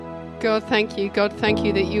God, thank you. God, thank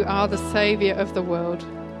you that you are the Saviour of the world.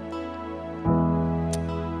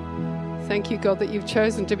 Thank you, God, that you've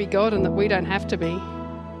chosen to be God and that we don't have to be.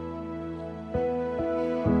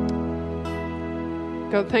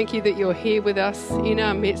 God, thank you that you're here with us in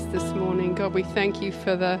our midst this morning. God, we thank you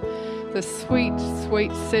for the sweet,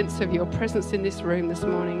 sweet sense of your presence in this room this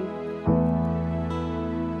morning.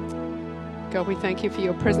 God, we thank you for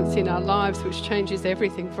your presence in our lives, which changes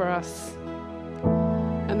everything for us.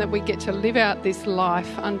 And that we get to live out this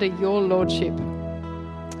life under your lordship,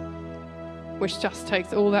 which just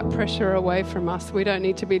takes all that pressure away from us. We don't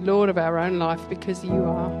need to be Lord of our own life because you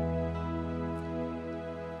are.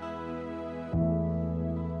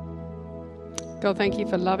 God, thank you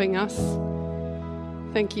for loving us.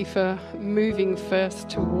 Thank you for moving first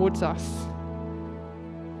towards us.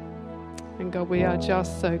 And God, we are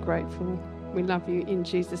just so grateful. We love you in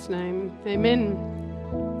Jesus' name. Amen.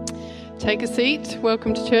 Take a seat.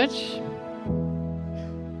 Welcome to church.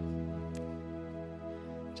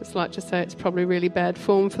 Just like to say it's probably really bad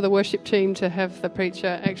form for the worship team to have the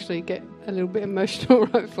preacher actually get a little bit emotional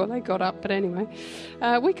right before they got up. But anyway,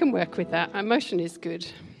 we can work with that. Emotion is good.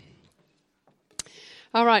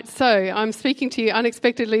 All right, so I'm speaking to you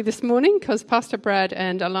unexpectedly this morning because Pastor Brad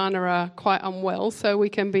and Alana are quite unwell, so we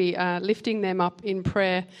can be lifting them up in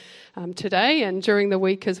prayer today and during the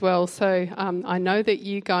week as well. So I know that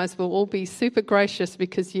you guys will all be super gracious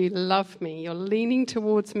because you love me. You're leaning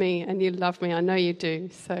towards me and you love me. I know you do.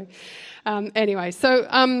 So anyway, so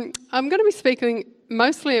I'm going to be speaking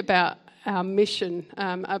mostly about our mission,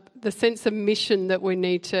 the sense of mission that we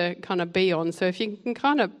need to kind of be on. So if you can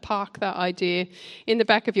kind of park that idea in the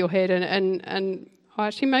back of your head and I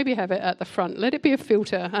actually maybe have it at the front. Let it be a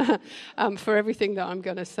filter for everything that I'm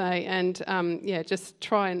going to say and, just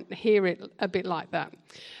try and hear it a bit like that.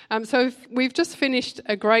 So we've just finished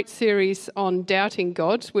a great series on doubting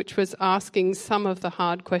God, which was asking some of the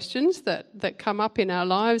hard questions that come up in our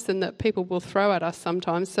lives and that people will throw at us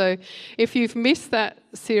sometimes. So if you've missed that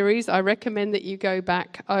series, I recommend that you go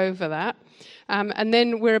back over that. And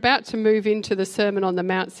then we're about to move into the Sermon on the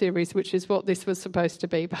Mount series, which is what this was supposed to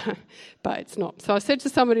be, but it's not. So I said to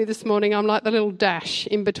somebody this morning, I'm like the little dash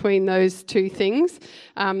in between those two things.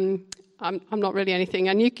 I'm not really anything.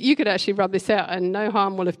 And you could actually rub this out and no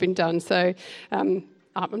harm will have been done. So I'm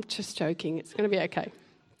just joking. It's going to be okay.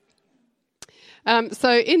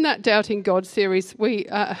 So in that Doubting God series, we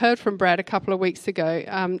heard from Brad a couple of weeks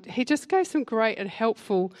ago. He just gave some great and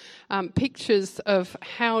helpful pictures of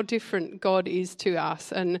how different God is to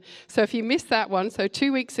us. And so if you missed that one, so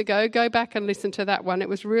 2 weeks ago, go back and listen to that one. It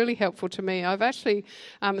was really helpful to me. I've actually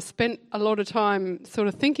spent a lot of time sort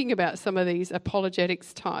of thinking about some of these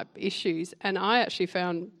apologetics type issues. And I actually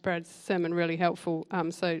found Brad's sermon really helpful.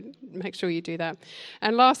 So make sure you do that.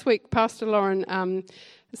 And last week, Pastor Lauren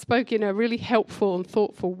spoke in a really helpful and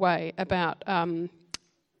thoughtful way about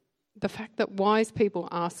the fact that wise people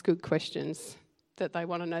ask good questions that they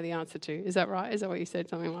want to know the answer to. Is that right? Is that what you said?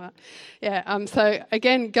 Something like that? Yeah. So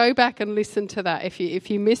again, go back and listen to that. If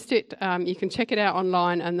you missed it, you can check it out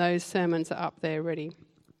online and those sermons are up there ready.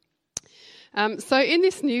 So in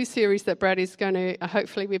this new series that Brad is going to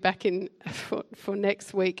hopefully be back in for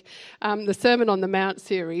next week, the Sermon on the Mount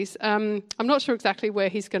series, I'm not sure exactly where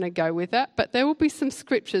he's going to go with that, but there will be some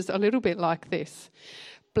scriptures a little bit like this.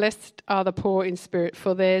 Blessed are the poor in spirit,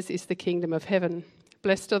 for theirs is the kingdom of heaven.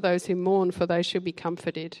 Blessed are those who mourn, for they shall be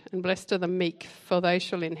comforted. And blessed are the meek, for they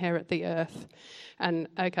shall inherit the earth. And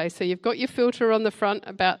okay, so you've got your filter on the front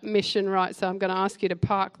about mission, right? So I'm going to ask you to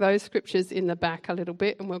park those scriptures in the back a little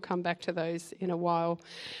bit, and we'll come back to those in a while.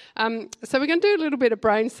 So we're going to do a little bit of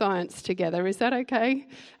brain science together. Is that okay?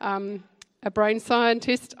 A brain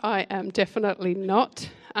scientist, I am definitely not.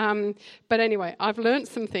 But anyway, I've learnt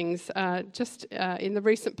some things just in the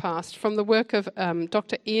recent past from the work of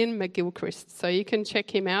Dr. Ian McGilchrist. So you can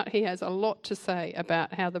check him out. He has a lot to say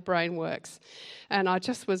about how the brain works. And I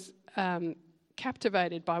just was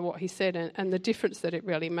captivated by what he said and the difference that it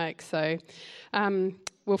really makes. So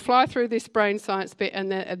we'll fly through this brain science bit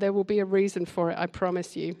and there will be a reason for it, I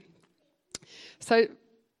promise you. So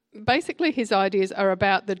basically his ideas are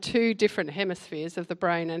about the two different hemispheres of the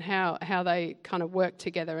brain and how they kind of work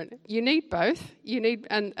together. And you need both.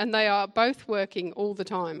 And they are both working all the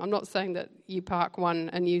time. I'm not saying that you park one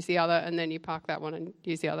and use the other and then you park that one and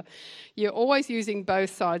use the other. You're always using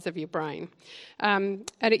both sides of your brain.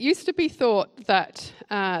 And it used to be thought that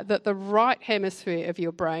the right hemisphere of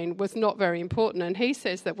your brain was not very important. And he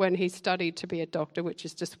says that when he studied to be a doctor, which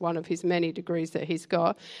is just one of his many degrees that he's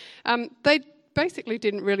got, they basically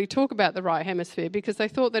didn't really talk about the right hemisphere because they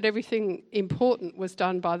thought that everything important was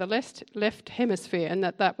done by the left hemisphere and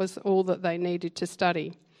that was all that they needed to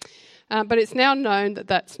study. But it's now known that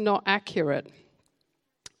that's not accurate,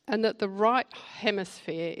 and that the right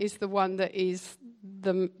hemisphere is the one that is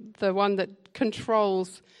the one that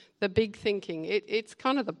controls the big thinking. It's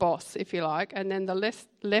kind of the boss, if you like, and then the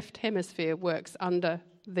left hemisphere works under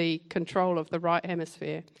the control of the right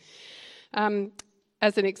hemisphere.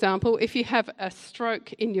 As an example, if you have a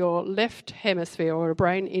stroke in your left hemisphere or a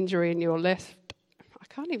brain injury in your left, I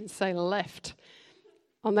can't even say left,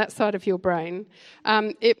 on that side of your brain,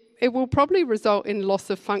 it will probably result in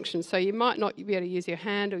loss of function. So you might not be able to use your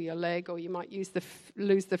hand or your leg, or you might lose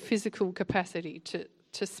the physical capacity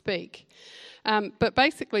to speak. But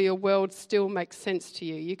basically your world still makes sense to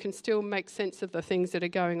you. You can still make sense of the things that are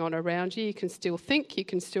going on around you. You can still think, you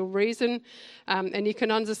can still reason, and you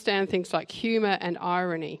can understand things like humour and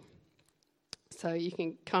irony. So you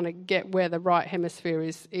can kind of get where the right hemisphere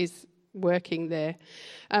is working there.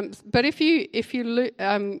 But if you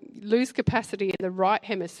lose capacity in the right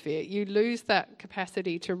hemisphere, you lose that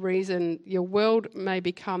capacity to reason. Your world may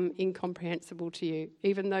become incomprehensible to you,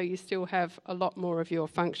 even though you still have a lot more of your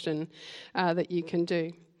function that you can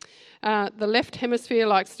do. The left hemisphere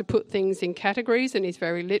likes to put things in categories and is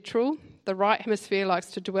very literal. The right hemisphere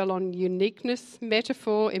likes to dwell on uniqueness,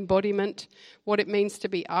 metaphor, embodiment, what it means to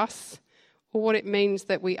be us, or what it means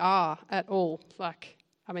that we are at all.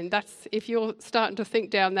 That's, if you're starting to think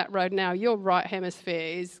down that road now, your right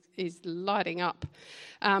hemisphere is lighting up.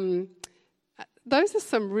 Those are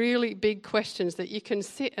some really big questions that you can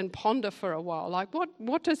sit and ponder for a while. Like,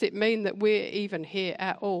 what does it mean that we're even here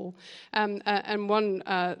at all? And one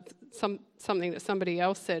something that somebody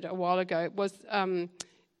else said a while ago was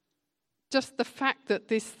just the fact that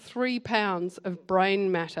this 3 pounds of brain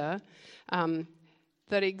matter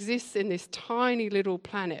that exists in this tiny little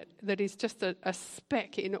planet, that is just a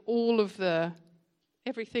speck in all of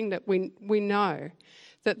everything that we know,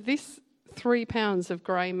 that this 3 pounds of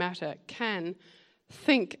grey matter can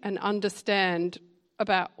think and understand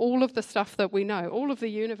about all of the stuff that we know, all of the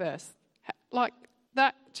universe. Like,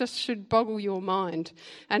 that just should boggle your mind.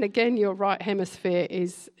 And again, your right hemisphere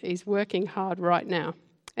is working hard right now.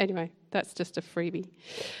 Anyway, that's just a freebie.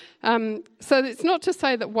 So it's not to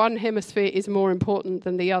say that one hemisphere is more important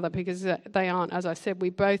than the other, because they aren't. As I said,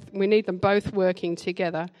 we need them both working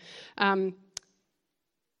together.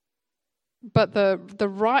 But the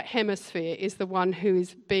right hemisphere is the one who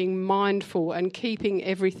is being mindful and keeping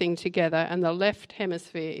everything together, and the left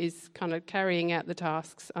hemisphere is kind of carrying out the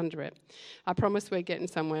tasks under it. I promise we're getting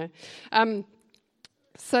somewhere.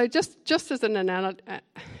 So just as an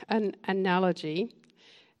analogy,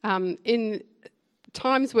 in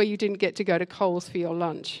times where you didn't get to go to Coles for your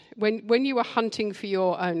lunch, when you were hunting for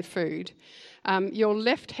your own food, your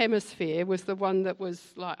left hemisphere was the one that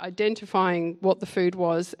was like identifying what the food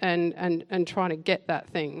was and trying to get that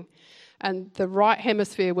thing. And the right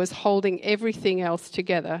hemisphere was holding everything else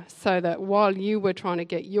together so that while you were trying to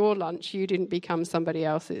get your lunch, you didn't become somebody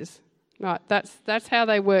else's. Right, that's how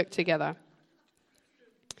they work together.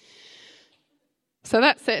 So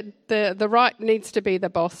that said, the right needs to be the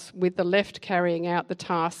boss, with the left carrying out the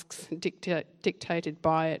tasks dictated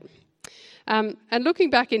by it. And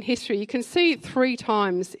looking back in history, you can see 3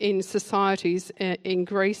 times in societies in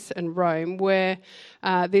Greece and Rome where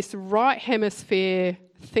this right hemisphere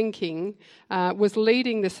thinking was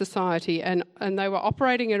leading the society, and they were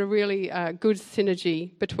operating at a really good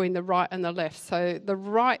synergy between the right and the left. So the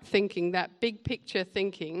right thinking, that big picture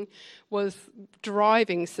thinking, was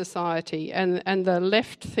driving society, and the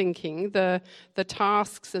left thinking, the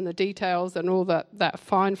tasks and the details and all that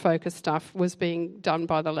fine focus stuff, was being done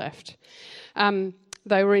by the left.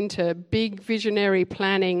 They were into big visionary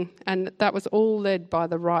planning, and that was all led by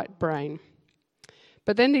the right brain.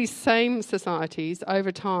 But then these same societies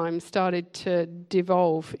over time started to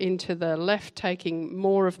devolve into the left taking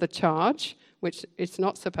more of the charge, which it's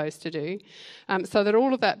not supposed to do, so that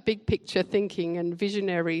all of that big picture thinking and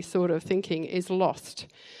visionary sort of thinking is lost.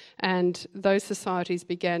 And those societies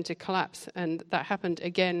began to collapse, and that happened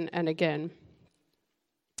again and again.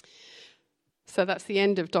 So that's the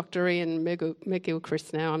end of Dr. Ian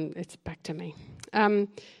McGilchrist now. It's back to me.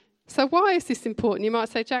 So why is this important? You might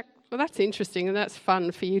say, Jack, well, that's interesting and that's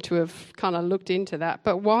fun for you to have kind of looked into that,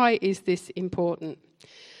 but why is this important?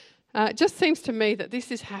 It just seems to me that this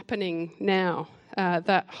is happening now,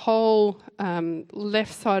 that whole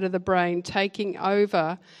left side of the brain taking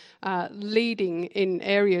over, leading in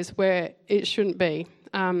areas where it shouldn't be.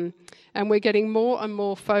 And we're getting more and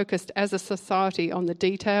more focused as a society on the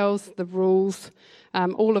details, the rules,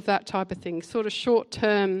 all of that type of thing, sort of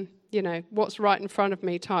short-term, what's right in front of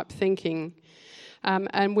me type thinking.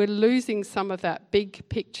 And we're losing some of that big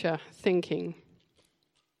picture thinking.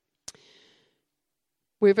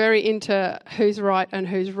 We're very into who's right and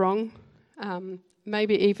who's wrong,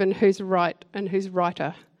 maybe even who's right and who's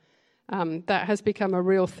righter. That has become a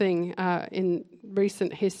real thing in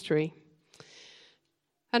recent history.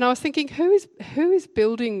 And I was thinking, who is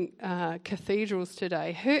building cathedrals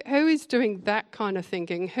today? Who is doing that kind of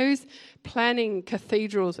thinking? Who's planning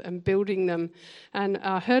cathedrals and building them? And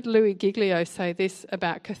I heard Louis Giglio say this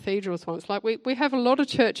about cathedrals once. Like we have a lot of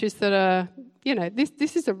churches that are,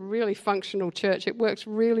 this is a really functional church. It works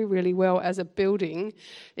really, really well as a building.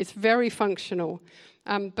 It's very functional.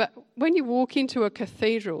 But when you walk into a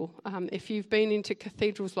cathedral, if you've been into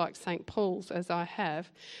cathedrals like St. Paul's, as I have,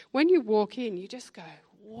 when you walk in, you just go,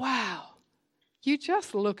 wow. You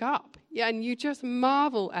just look up and you just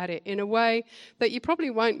marvel at it in a way that you probably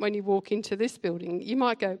won't when you walk into this building. You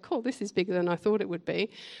might go, cool, this is bigger than I thought it would be.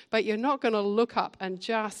 But you're not going to look up and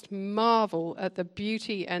just marvel at the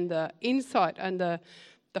beauty and the insight and the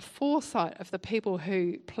foresight of the people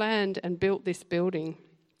who planned and built this building.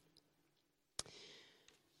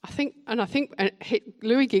 I think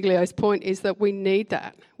Louis Giglio's point is that we need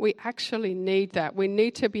that. We actually need that. We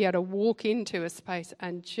need to be able to walk into a space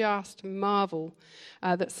and just marvel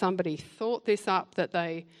that somebody thought this up, that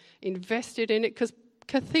they invested in it. Because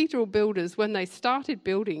cathedral builders, when they started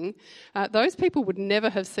building, those people would never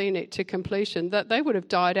have seen it to completion. That they would have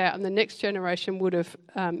died out, and the next generation would have,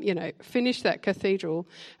 finished that cathedral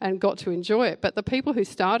and got to enjoy it. But the people who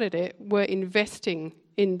started it were investing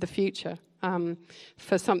in the future.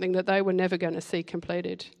 For something that they were never going to see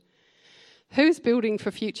completed. Who's building for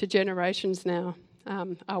future generations now?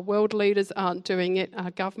 Our world leaders aren't doing it. Our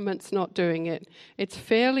government's not doing it. It's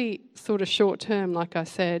fairly sort of short term, like I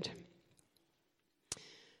said.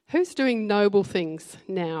 Who's doing noble things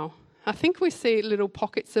now? I think we see little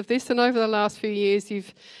pockets of this, and over the last few years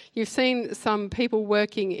you've seen some people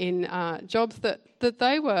working in jobs that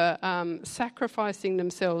they were sacrificing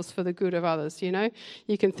themselves for the good of others.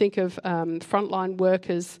 You can think of frontline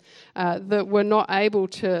workers that were not able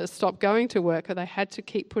to stop going to work, or they had to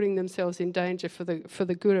keep putting themselves in danger for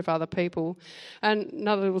the good of other people. And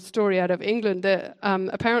another little story out of England, that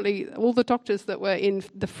apparently all the doctors that were in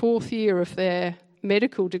the fourth year of their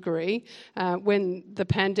medical degree, when the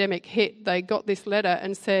pandemic hit, they got this letter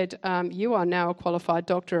and said, you are now a qualified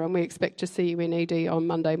doctor and we expect to see you in ED on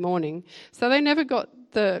Monday morning. So they never got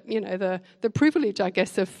the privilege, I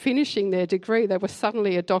guess, of finishing their degree. They were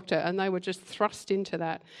suddenly a doctor and they were just thrust into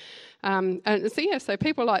that. So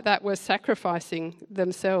people like that were sacrificing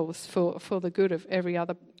themselves for the good of every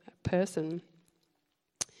other person.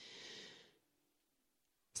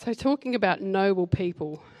 So talking about noble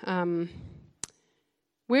people,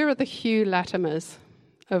 where are the Hugh Latimers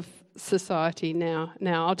of society now?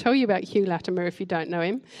 Now, I'll tell you about Hugh Latimer if you don't know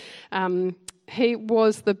him. He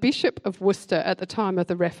was the Bishop of Worcester at the time of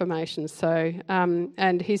the Reformation.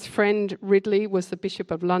 And his friend Ridley was the Bishop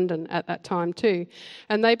of London at that time too.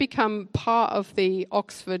 And they become part of the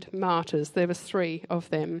Oxford Martyrs. There was 3 of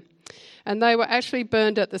them. And they were actually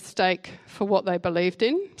burned at the stake for what they believed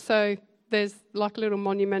in. So there's like a little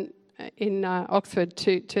monument in Oxford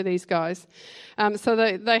to these guys. So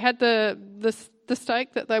they had the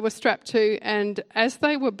stake that they were strapped to, and as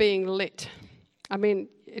they were being lit, I mean,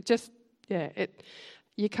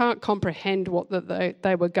 you can't comprehend what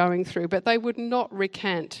they were going through, but they would not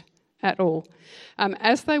recant at all.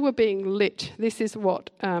 As they were being lit, this is what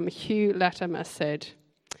Hugh Latimer said.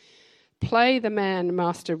 "Play the man,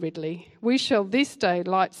 Master Ridley. We shall this day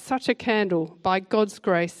light such a candle, by God's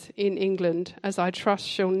grace, in England, as I trust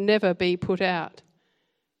shall never be put out."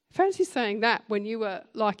 Fancy saying that when you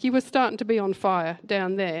were starting to be on fire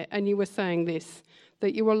down there, and you were saying this,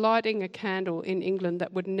 that you were lighting a candle in England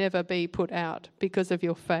that would never be put out because of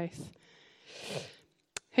your faith.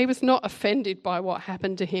 He was not offended by what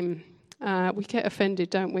happened to him. We get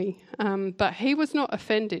offended, don't we? But he was not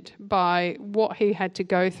offended by what he had to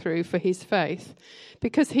go through for his faith,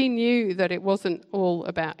 because he knew that it wasn't all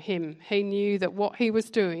about him. He knew that what he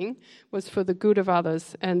was doing was for the good of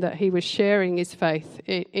others, and that he was sharing his faith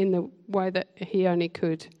in the way that he only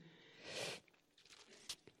could.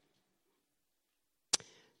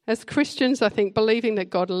 As Christians, I think, believing that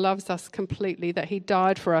God loves us completely, that he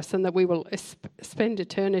died for us and that we will spend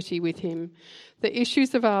eternity with him, the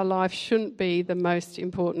issues of our life shouldn't be the most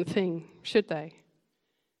important thing, should they?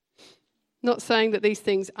 Not saying that these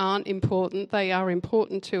things aren't important, they are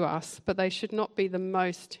important to us, but they should not be the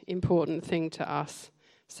most important thing to us.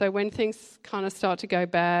 So when things kind of start to go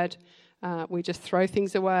bad, we just throw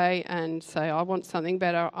things away and say, I want something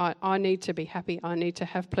better, I need to be happy, I need to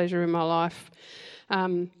have pleasure in my life.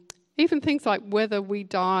 Even things like whether we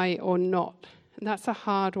die or not, and that's a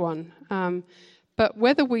hard one. But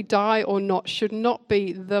whether we die or not should not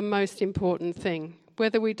be the most important thing.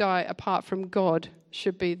 Whether we die apart from God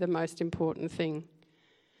should be the most important thing.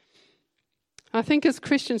 I think as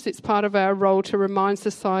Christians it's part of our role to remind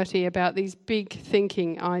society about these big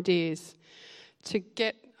thinking ideas, to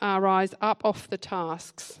get our eyes up off the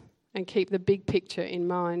tasks and keep the big picture in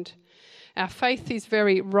mind. Our faith is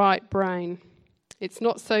very right brain. It's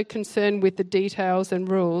not so concerned with the details and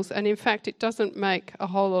rules, and in fact it doesn't make a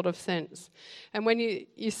whole lot of sense. And when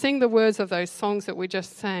you sing the words of those songs that we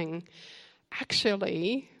just sang,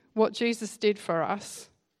 actually what Jesus did for us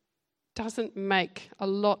doesn't make a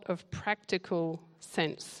lot of practical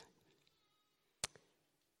sense.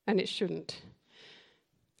 And it shouldn't.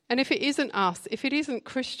 And if it isn't us, if it isn't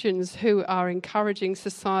Christians who are encouraging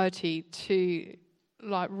society to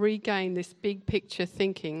regain this big picture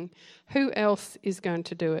thinking, who else is going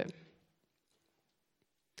to do it?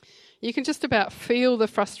 You can just about feel the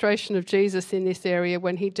frustration of Jesus in this area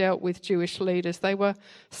when he dealt with Jewish leaders. They were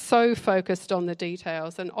so focused on the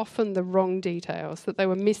details, and often the wrong details, that they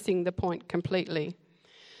were missing the point completely.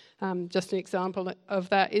 Just an example of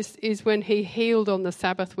that is when he healed on the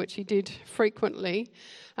Sabbath, which he did frequently.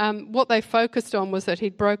 What they focused on was that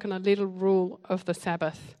he'd broken a little rule of the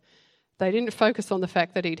Sabbath. They didn't focus on the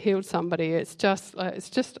fact that he'd healed somebody. It's just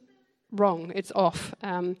wrong. It's off.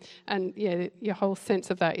 Your whole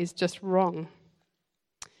sense of that is just wrong.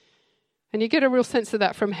 And you get a real sense of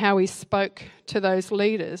that from how he spoke to those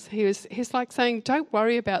leaders. He's like saying, don't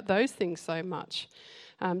worry about those things so much.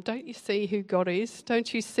 Don't you see who God is?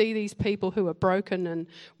 Don't you see these people who are broken and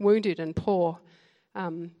wounded and poor?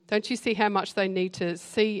 Don't you see how much they need to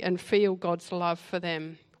see and feel God's love for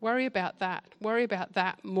them? Worry about that. Worry about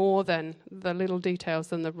that more than the little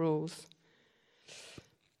details and the rules.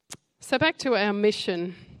 So back to our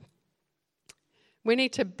mission. We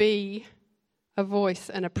need to be a voice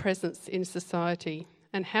and a presence in society.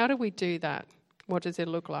 And how do we do that? What does it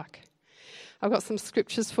look like? I've got some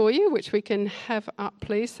scriptures for you, which we can have up,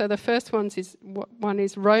 please. So the first one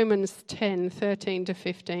is Romans 10:13 to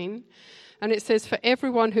 15. And it says, "For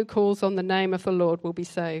everyone who calls on the name of the Lord will be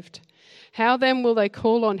saved. How then will they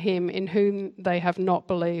call on him in whom they have not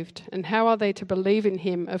believed? And how are they to believe in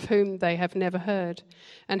him of whom they have never heard?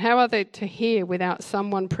 And how are they to hear without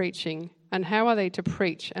someone preaching? And how are they to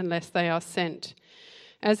preach unless they are sent?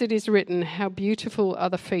 As it is written, how beautiful are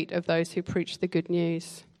the feet of those who preach the good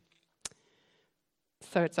news."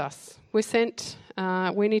 So it's us. We're sent.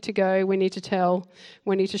 We need to go. We need to tell.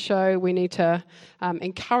 We need to show. We need to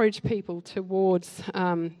encourage people towards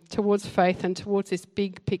faith and towards this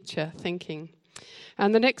big picture thinking.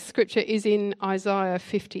 And the next scripture is in Isaiah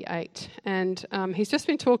 58, and he's just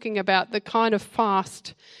been talking about the kind of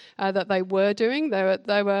fast that they were doing. They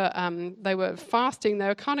were fasting. They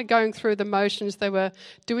were kind of going through the motions. They were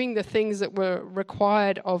doing the things that were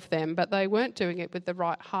required of them, but they weren't doing it with the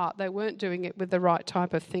right heart. They weren't doing it with the right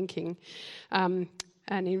type of thinking. And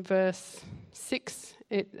in verse 6,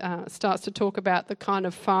 it starts to talk about the kind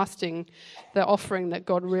of fasting, the offering that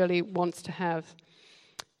God really wants to have.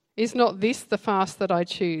 "Is not this the fast that I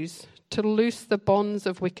choose? To loose the bonds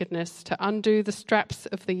of wickedness, to undo the straps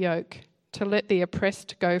of the yoke, to let the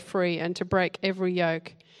oppressed go free, and to break every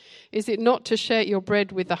yoke? Is it not to share your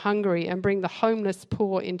bread with the hungry and bring the homeless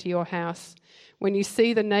poor into your house? When you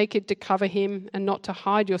see the naked, to cover him, and not to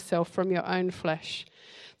hide yourself from your own flesh?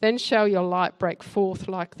 Then shall your light break forth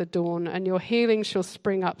like the dawn, and your healing shall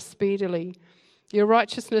spring up speedily. Your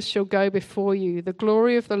righteousness shall go before you. The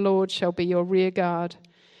glory of the Lord shall be your rear guard.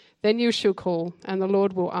 Then you shall call, and the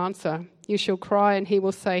Lord will answer. You shall cry, and he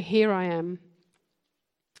will say, 'Here I am.'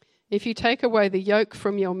 If you take away the yoke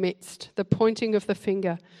from your midst, the pointing of the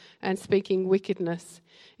finger and speaking wickedness,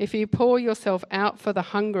 if you pour yourself out for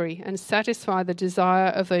the hungry and satisfy the desire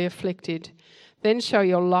of the afflicted, then shall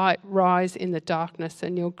your light rise in the darkness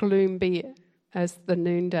and your gloom be as the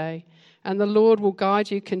noonday. And the Lord will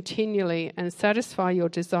guide you continually and satisfy your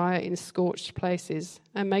desire in scorched places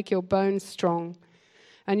and make your bones strong.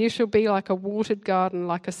 And you shall be like a watered garden,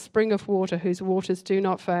 like a spring of water whose waters do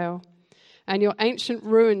not fail. And your ancient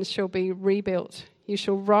ruins shall be rebuilt. You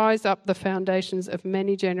shall rise up the foundations of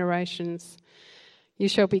many generations. You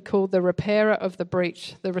shall be called the repairer of the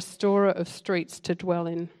breach, the restorer of streets to dwell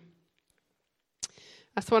in."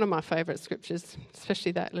 That's one of my favourite scriptures,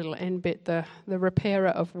 especially that little end bit, the repairer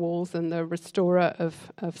of walls and the restorer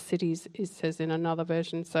of cities, it says in another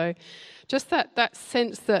version. So just that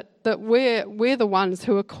sense that we're the ones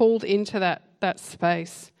who are called into that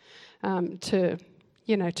space to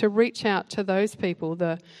reach out to those people,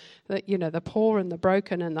 the poor and the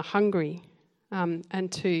broken and the hungry,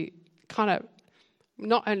 and to kind of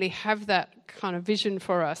not only have that kind of vision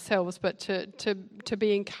for ourselves, but to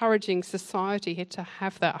be encouraging society to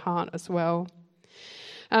have that heart as well.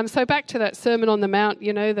 So back to that Sermon on the Mount,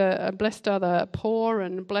 the blessed are the poor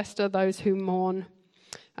and blessed are those who mourn.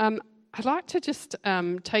 I'd like to just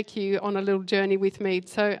take you on a little journey with me.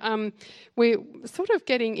 So we're sort of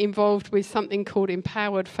getting involved with something called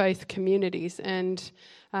Empowered Faith Communities, and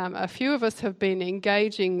a few of us have been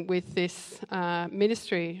engaging with this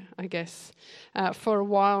ministry, I guess, for a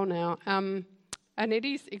while now. And it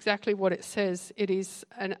is exactly what it says. It is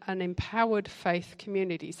an empowered faith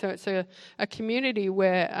community. So it's a community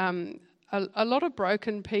where a lot of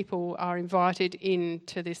broken people are invited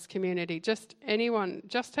into this community. Just anyone,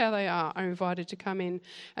 just how they are invited to come in.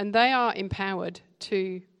 And they are empowered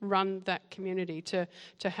to run that community, to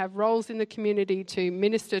have roles in the community, to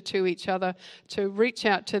minister to each other, to reach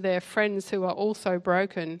out to their friends who are also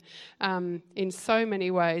broken in so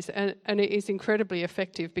many ways. And it is incredibly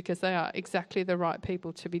effective because they are exactly the right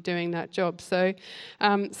people to be doing that job. So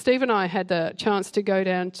Steve and I had the chance to go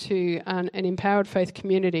down to an Empowered Faith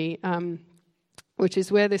community, which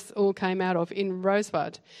is where this all came out of, in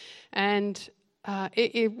Rosebud. And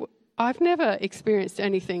I've never experienced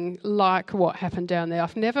anything like what happened down there.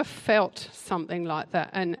 I've never felt something like that,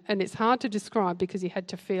 and it's hard to describe because you had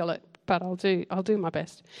to feel it. But I'll do my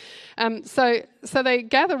best. So they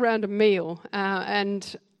gather around a meal,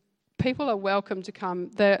 and people are welcome to come.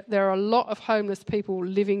 There are a lot of homeless people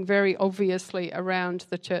living very obviously around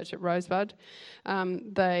the church at Rosebud.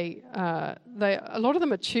 A lot of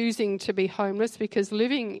them are choosing to be homeless because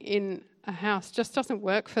living in a house just doesn't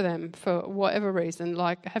work for them for whatever reason,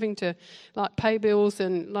 like having to pay bills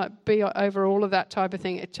and be over all of that type of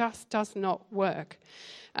thing. It just does not work.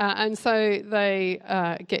 And so they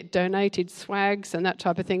get donated swags and that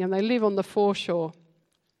type of thing, and they live on the foreshore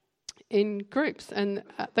in groups, and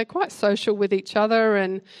they're quite social with each other.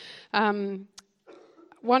 And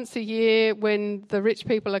once a year, when the rich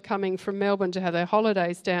people are coming from Melbourne to have their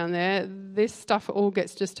holidays down there, this stuff all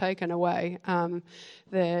gets just taken away.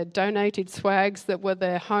 Their donated swags that were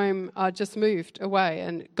their home are just moved away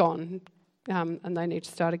and gone, and they need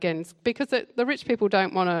to start again. Because the rich people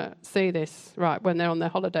don't want to see this, right, when they're on their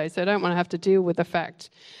holidays. They don't want to have to deal with the fact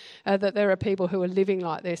that there are people who are living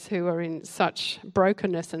like this, who are in such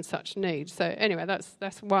brokenness and such need. So anyway,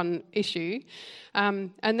 that's one issue.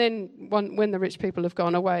 And then when the rich people have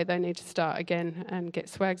gone away, they need to start again and get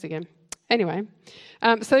swags again. Anyway,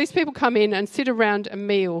 so these people come in and sit around a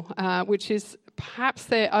meal, which is perhaps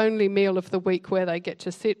their only meal of the week, where they get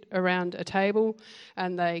to sit around a table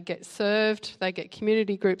and they get served. They get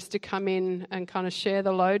community groups to come in and kind of share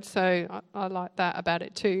the load. So I like that about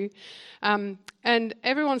it too. And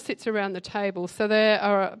everyone sits around the table. So there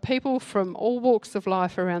are people from all walks of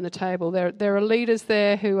life around the table. There are leaders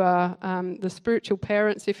there who are the spiritual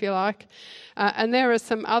parents, if you like. And there are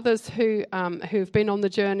some others who've been on the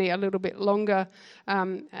journey a little bit longer,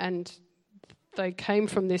 and they came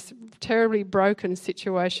from this terribly broken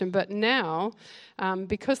situation. But now,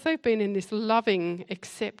 because they've been in this loving,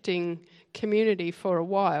 accepting community for a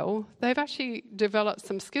while, they've actually developed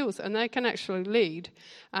some skills, and they can actually lead.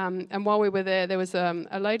 And while we were there was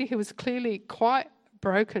a lady who was clearly quite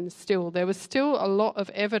broken still. There was still a lot of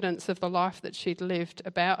evidence of the life that she'd lived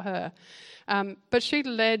about her. But she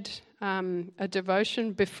led a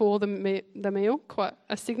devotion before the meal, quite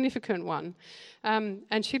a significant one.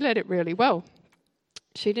 And she led it really well.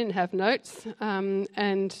 She didn't have notes,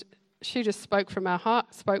 and she just spoke from her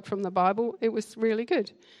heart, spoke from the Bible. It was really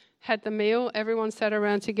good. Had the meal, everyone sat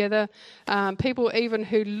around together. People even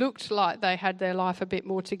who looked like they had their life a bit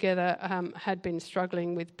more together had been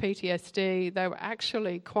struggling with PTSD. They were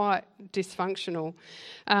actually quite dysfunctional.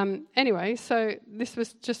 Anyway, so this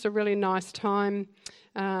was just a really nice time.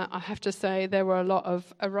 I have to say there were a lot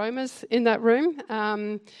of aromas in that room.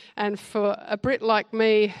 And for a Brit like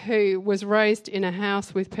me, who was raised in a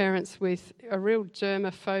house with parents with a real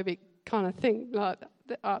germophobic kind of thing, like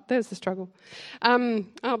there's the struggle.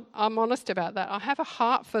 I'm honest about that. I have a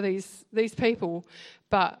heart for these people,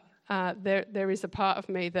 but there is a part of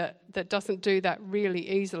me that doesn't do that really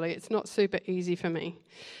easily. It's not super easy for me.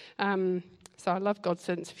 So I love God's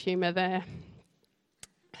sense of humour there.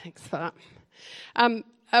 Thanks for that.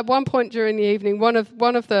 At one point during the evening, one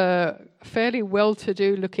of the fairly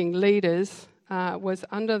well-to-do looking leaders was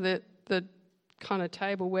under the kind of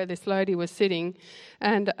table where this lady was sitting,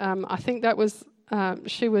 and I think that was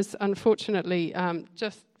she was unfortunately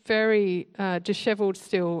just very dishevelled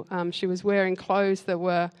still. She was wearing clothes that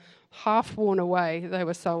were half worn away. They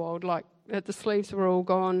were so old, like the sleeves were all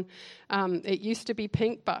gone. It used to be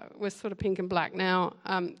pink, but it was sort of pink and black now.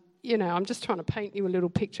 I'm just trying to paint you a little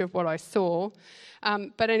picture of what I saw.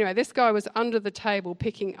 But anyway, this guy was under the table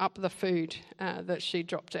picking up the food that she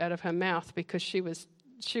dropped out of her mouth because she was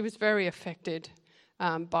very affected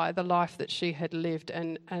by the life that she had lived,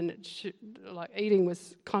 and eating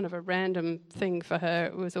was kind of a random thing for her.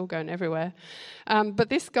 It was all going everywhere. But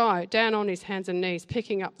this guy, down on his hands and knees,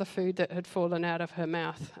 picking up the food that had fallen out of her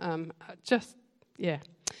mouth.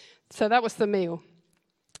 So that was the meal.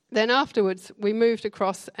 Then afterwards, we moved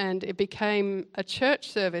across and it became a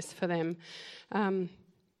church service for them. I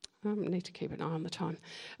need to keep an eye on the time.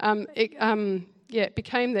 It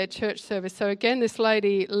became their church service. So again, this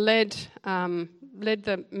lady led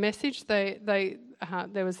the message. There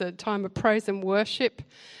was a time of praise and worship.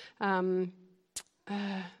 That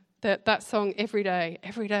song, Every Day,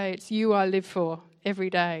 it's you I live for, every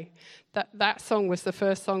day. That song was the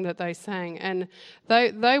first song that they sang, and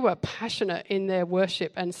they were passionate in their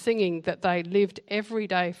worship and singing that they lived every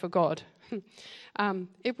day for God.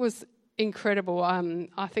 It was incredible.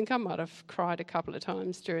 I think I might have cried a couple of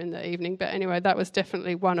times during the evening, but anyway, that was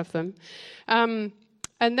definitely one of them. And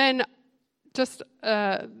then just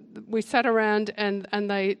we sat around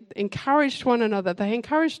and they encouraged one another. They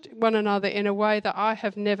encouraged one another in a way that I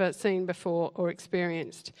have never seen before or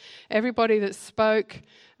experienced. Everybody that spoke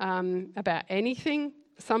about anything,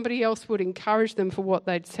 somebody else would encourage them for what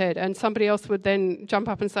they'd said, and somebody else would then jump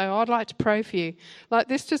up and say, I'd like to pray for you. Like,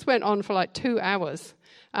 this just went on for 2 hours.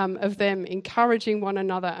 Of them encouraging one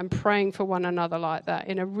another and praying for one another like that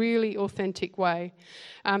in a really authentic way.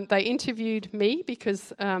 They interviewed me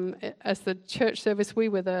because as the church service, we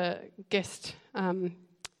were the guest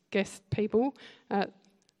people.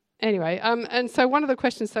 And so one of the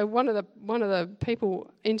people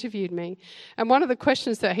interviewed me, and one of the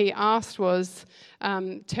questions that he asked was,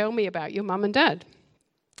 tell me about your mum and dad.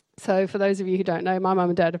 So for those of you who don't know, my mum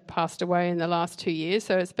and dad have passed away in the last 2 years,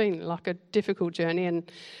 so it's been like a difficult journey.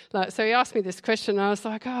 And so he asked me this question, and I was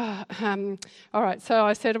like, all right. So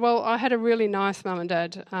I said, well, I had a really nice mum and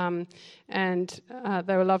dad, and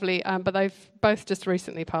they were lovely, but they've both just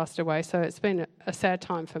recently passed away, so it's been a sad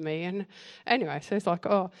time for me. And anyway, so he's like,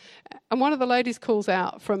 and one of the ladies calls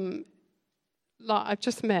out from, I've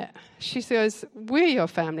just met. She says, we're your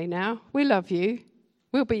family now. We love you.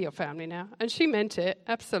 We'll be your family now. And she meant it,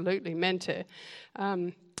 absolutely meant it.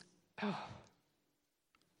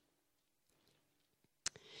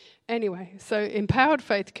 Anyway, so empowered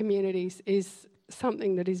faith communities is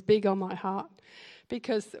something that is big on my heart,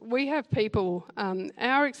 because we have people,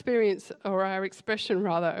 our experience, or our expression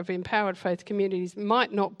rather, of empowered faith communities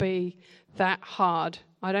might not be that hard.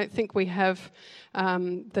 I don't think we have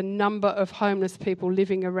the number of homeless people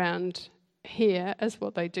living around here as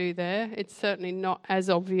what they do there. It's certainly not as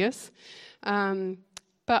obvious. But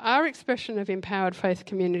our expression of empowered faith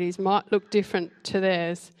communities might look different to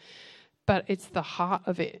theirs, but it's the heart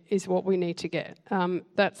of it is what we need to get.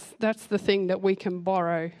 That's the thing that we can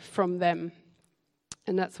borrow from them.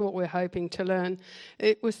 And that's what we're hoping to learn.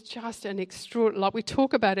 It was just an extraordinary, we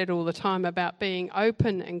talk about it all the time, about being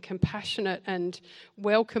open and compassionate and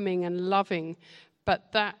welcoming and loving,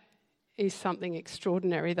 but that is something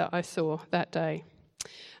extraordinary that I saw that day.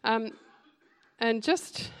 And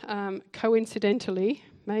just coincidentally,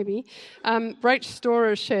 maybe, Rach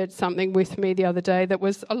Storer shared something with me the other day that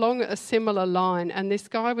was along a similar line, and this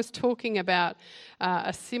guy was talking about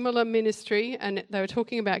a similar ministry, and they were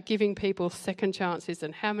talking about giving people second chances,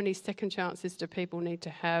 and how many second chances do people need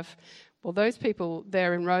to have. Well, those people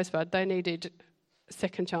there in Rosebud, they needed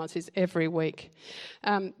second chances every week.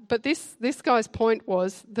 But this guy's point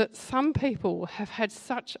was that some people have had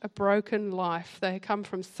such a broken life, they come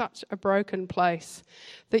from such a broken place,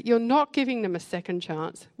 that you're not giving them a second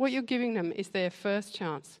chance. What you're giving them is their first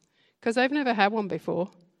chance, because they've never had one before.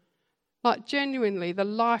 Genuinely, the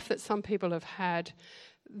life that some people have had,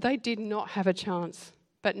 they did not have a chance,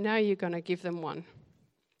 but now you're going to give them one.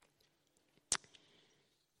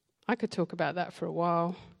 I could talk about that for a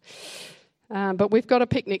while. But we've got a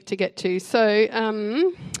picnic to get to. So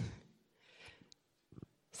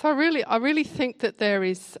I really think that there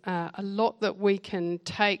is a lot that we can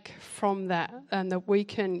take from that, and that we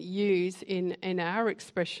can use in our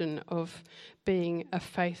expression of being a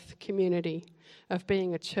faith community, of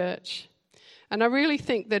being a church. And I really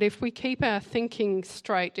think that if we keep our thinking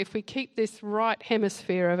straight, if we keep this right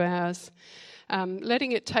hemisphere of ours,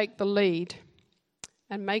 letting it take the lead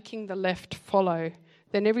and making the left follow,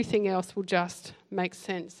 then everything else will just make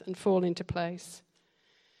sense and fall into place.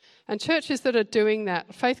 And churches that are doing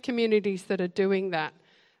that, faith communities that are doing that,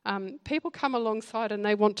 people come alongside and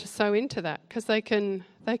they want to sow into that, because they can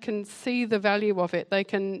see the value of it. They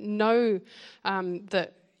can know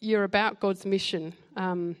that you're about God's mission.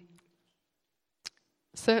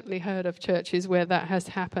 certainly heard of churches where that has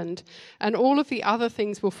happened. And all of the other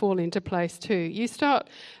things will fall into place too. You start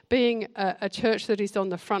being a church that is on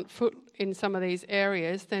the front foot in some of these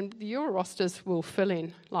areas, then your rosters will fill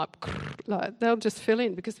in. Like they'll just fill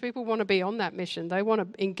in because people want to be on that mission. They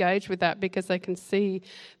want to engage with that because they can see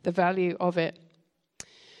the value of it.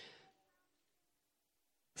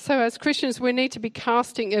 So as Christians, we need to be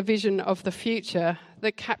casting a vision of the future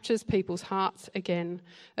that captures people's hearts again.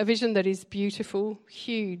 A vision that is beautiful,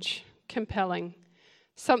 huge, compelling.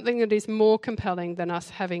 Something that is more compelling than us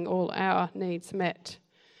having all our needs met.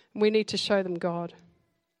 We need to show them God.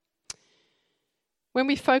 When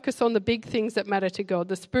we focus on the big things that matter to God,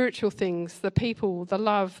 the spiritual things, the people, the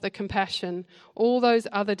love, the compassion, all those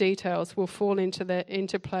other details will fall into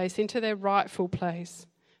their rightful place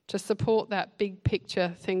to support that big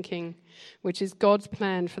picture thinking, which is God's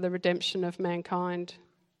plan for the redemption of mankind.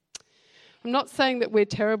 I'm not saying that we're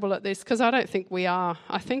terrible at this, because I don't think we are.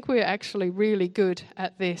 I think we're actually really good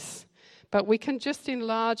at this. But we can just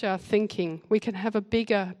enlarge our thinking. We can have a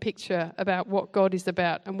bigger picture about what God is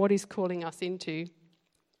about and what He's calling us into.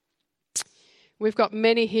 We've got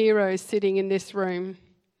many heroes sitting in this room,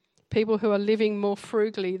 people who are living more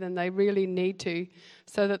frugally than they really need to,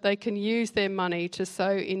 so that they can use their money to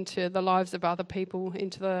sow into the lives of other people,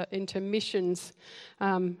 into missions,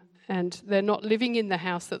 and they're not living in the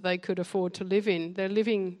house that they could afford to live in. They're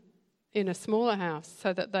living in a smaller house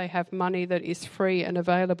so that they have money that is free and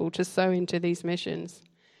available to sow into these missions.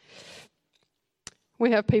 We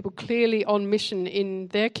have people clearly on mission in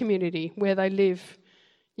their community where they live,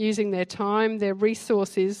 using their time, their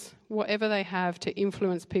resources, whatever they have to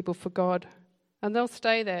influence people for God. And they'll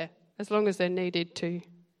stay there as long as they're needed to.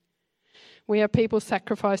 We have people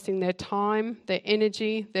sacrificing their time, their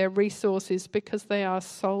energy, their resources because they are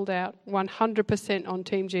sold out 100% on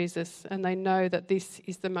Team Jesus and they know that this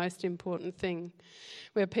is the most important thing.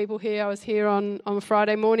 We have people here. I was here on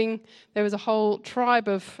Friday morning. There was a whole tribe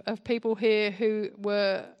of people here who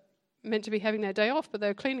were meant to be having their day off, but they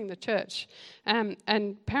were cleaning the church and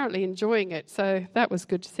apparently enjoying it. So that was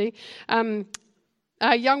good to see.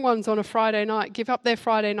 Our young ones on a Friday night give up their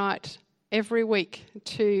Friday night every week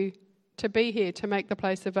to be here, to make the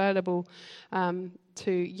place available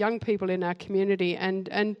to young people in our community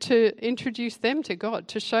and to introduce them to God,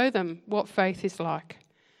 to show them what faith is like.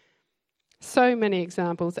 So many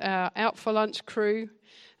examples. Our Out for Lunch crew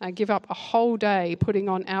give up a whole day putting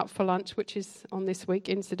on Out for Lunch, which is on this week,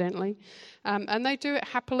 incidentally. And they do it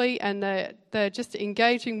happily, and they're just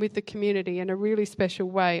engaging with the community in a really special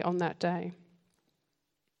way on that day.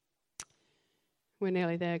 We're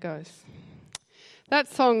nearly there, guys. That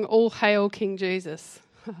song, All Hail King Jesus.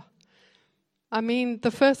 I mean, the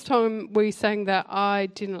first time we sang that, I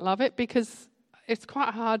didn't love it because it's quite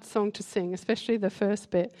a hard song to sing, especially the first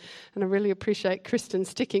bit. And I really appreciate Kristen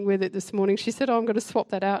sticking with it this morning. She said, I'm going to swap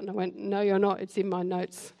that out. And I went, no, you're not. It's in my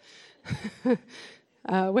notes.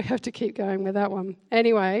 We have to keep going with that one.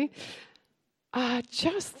 Anyway,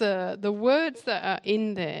 just the words that are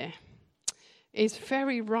in there is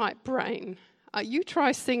very right brain. You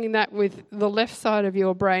try singing that with the left side of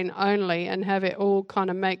your brain only and have it all kind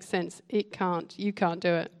of make sense. It can't. You can't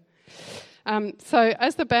do it. So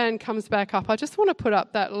as the band comes back up, I just want to put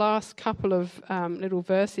up that last couple of little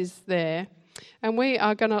verses there, and we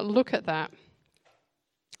are going to look at that.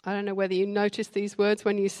 I don't know whether you noticed these words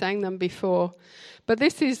when you sang them before, but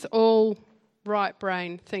this is all right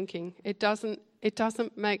brain thinking. It doesn't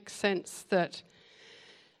make sense that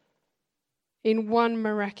in one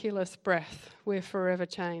miraculous breath we're forever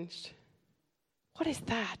changed. What is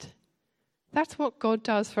that? That's what God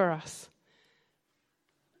does for us.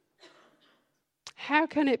 How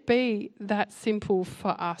can it be that simple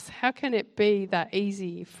for us? How can it be that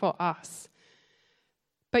easy for us?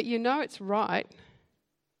 But you know it's right.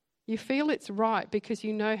 You feel it's right because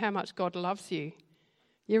you know how much God loves you.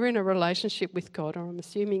 You're in a relationship with God, or I'm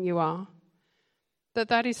assuming you are.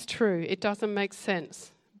 That is true. It doesn't make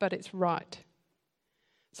sense, but it's right.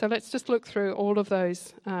 So let's just look through all of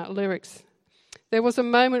those lyrics. There was a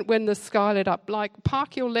moment when the sky lit up. Like,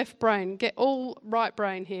 park your left brain. Get all right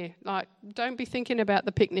brain here. Like, don't be thinking about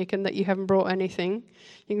the picnic and that you haven't brought anything.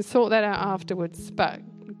 You can sort that out afterwards.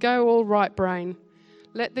 But go all right brain.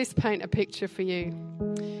 Let this paint a picture for you.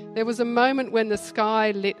 There was a moment when the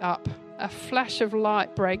sky lit up. A flash of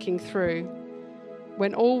light breaking through.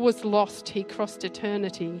 When all was lost, he crossed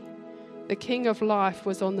eternity. The King of life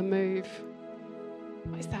was on the move.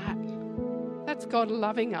 What is that? That's God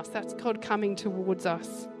loving us. That's God coming towards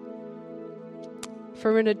us.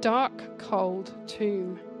 For in a dark, cold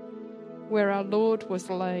tomb where our Lord was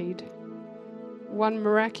laid, one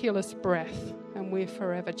miraculous breath and we're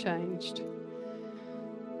forever changed.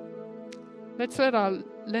 Let's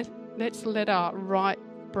let our right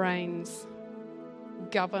brains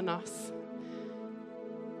govern us.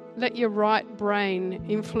 Let your right brain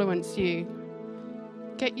influence you.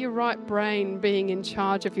 Get your right brain being in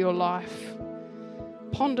charge of your life.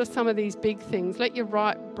 Ponder some of these big things. Let your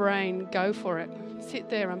right brain go for it.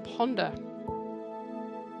 Sit there and ponder.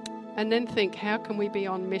 And then think, how can we be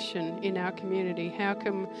on mission in our community?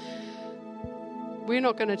 We're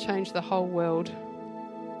not going to change the whole world,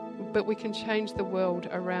 but we can change the world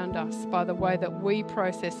around us by the way that we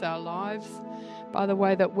process our lives, by the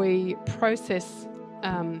way that we process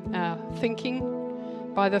our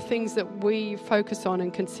thinking, by the things that we focus on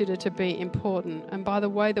and consider to be important, and by the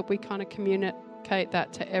way that we kind of communicate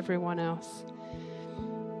that to everyone else.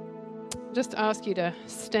 Just ask you to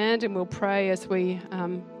stand and we'll pray as we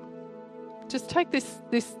just take this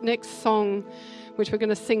next song, which we're going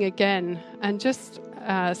to sing again, and just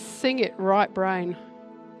sing it right brain.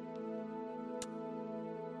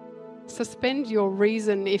 Suspend your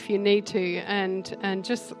reason if you need to, and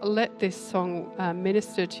just let this song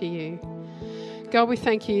minister to you. God, we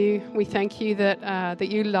thank you. We thank you that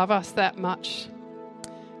you love us that much.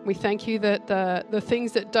 We thank you that the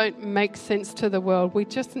things that don't make sense to the world, we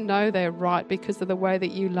just know they're right because of the way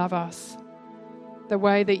that you love us, the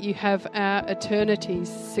way that you have our eternities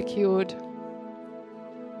secured.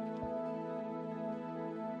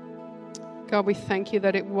 God, we thank you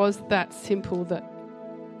that it was that simple, that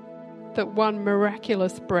one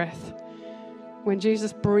miraculous breath, when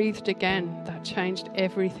Jesus breathed again, that changed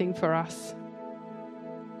everything for us.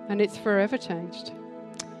 And it's forever changed.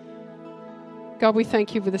 God, we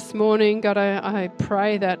thank you for this morning. God, I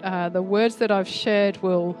pray that the words that I've shared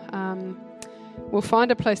will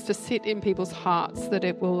find a place to sit in people's hearts, that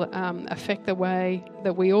it will affect the way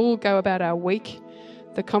that we all go about our week,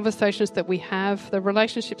 the conversations that we have, the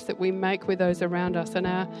relationships that we make with those around us, and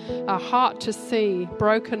our heart to see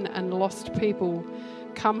broken and lost people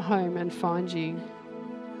come home and find you.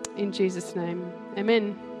 In Jesus' name,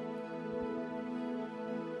 amen.